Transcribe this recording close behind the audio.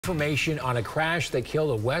Information on a crash that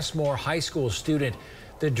killed a Westmoore High School student.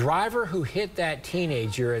 The driver who hit that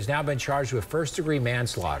teenager has now been charged with first-degree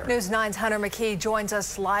manslaughter. News 9's Hunter McKee joins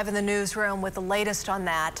us live in the newsroom with the latest on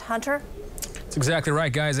that. Hunter? That's exactly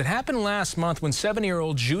right, guys. It happened last month when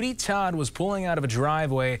 7-year-old Judy Todd was pulling out of a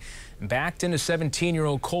driveway and backed into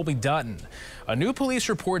 17-year-old Colby Dutton. A new police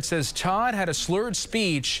report says Todd had a slurred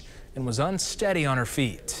speech and was unsteady on her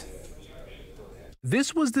feet.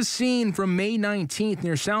 This was the scene from May 19th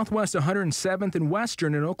near Southwest 107th and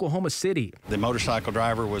Western in Oklahoma City. The motorcycle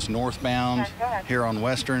driver was northbound here on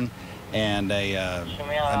Western, and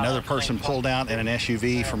another person pulled out in an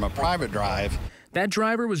SUV from a private drive. That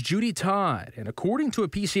driver was Judy Todd, and according to a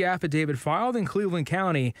PC affidavit filed in Cleveland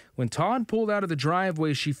County, when Todd pulled out of the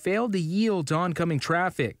driveway, she failed to yield to oncoming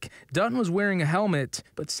traffic. Dutton was wearing a helmet,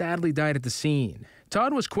 but sadly died at the scene.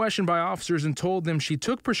 Todd was questioned by officers and told them she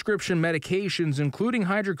took prescription medications, including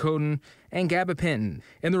hydrocodone and gabapentin.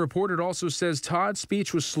 And the report, it also says Todd's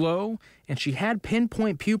speech was slow and she had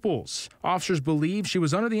pinpoint pupils. Officers believe she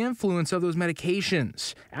was under the influence of those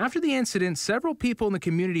medications. After the incident, several people in the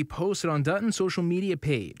community posted on Dutton's social media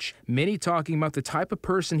page, many talking about the type of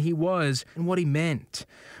person he was and what he meant.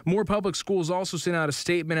 More public schools also sent out a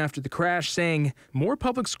statement after the crash saying, "More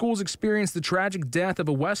public schools experienced the tragic death of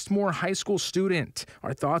a Westmoore High School student.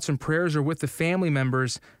 Our thoughts and prayers are with the family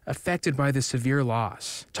members affected by this severe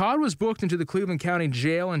loss." Todd was booked into the Cleveland County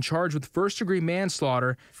Jail and charged with first-degree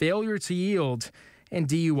manslaughter, failure to yield, and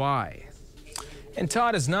DUI. And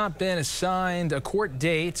Todd has not been assigned a court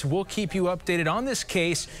date. We'll keep you updated on this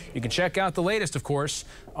case. You can check out the latest, of course,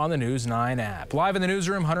 on the News 9 app. Live in the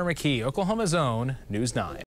newsroom, Hunter McKee, Oklahoma's own News 9.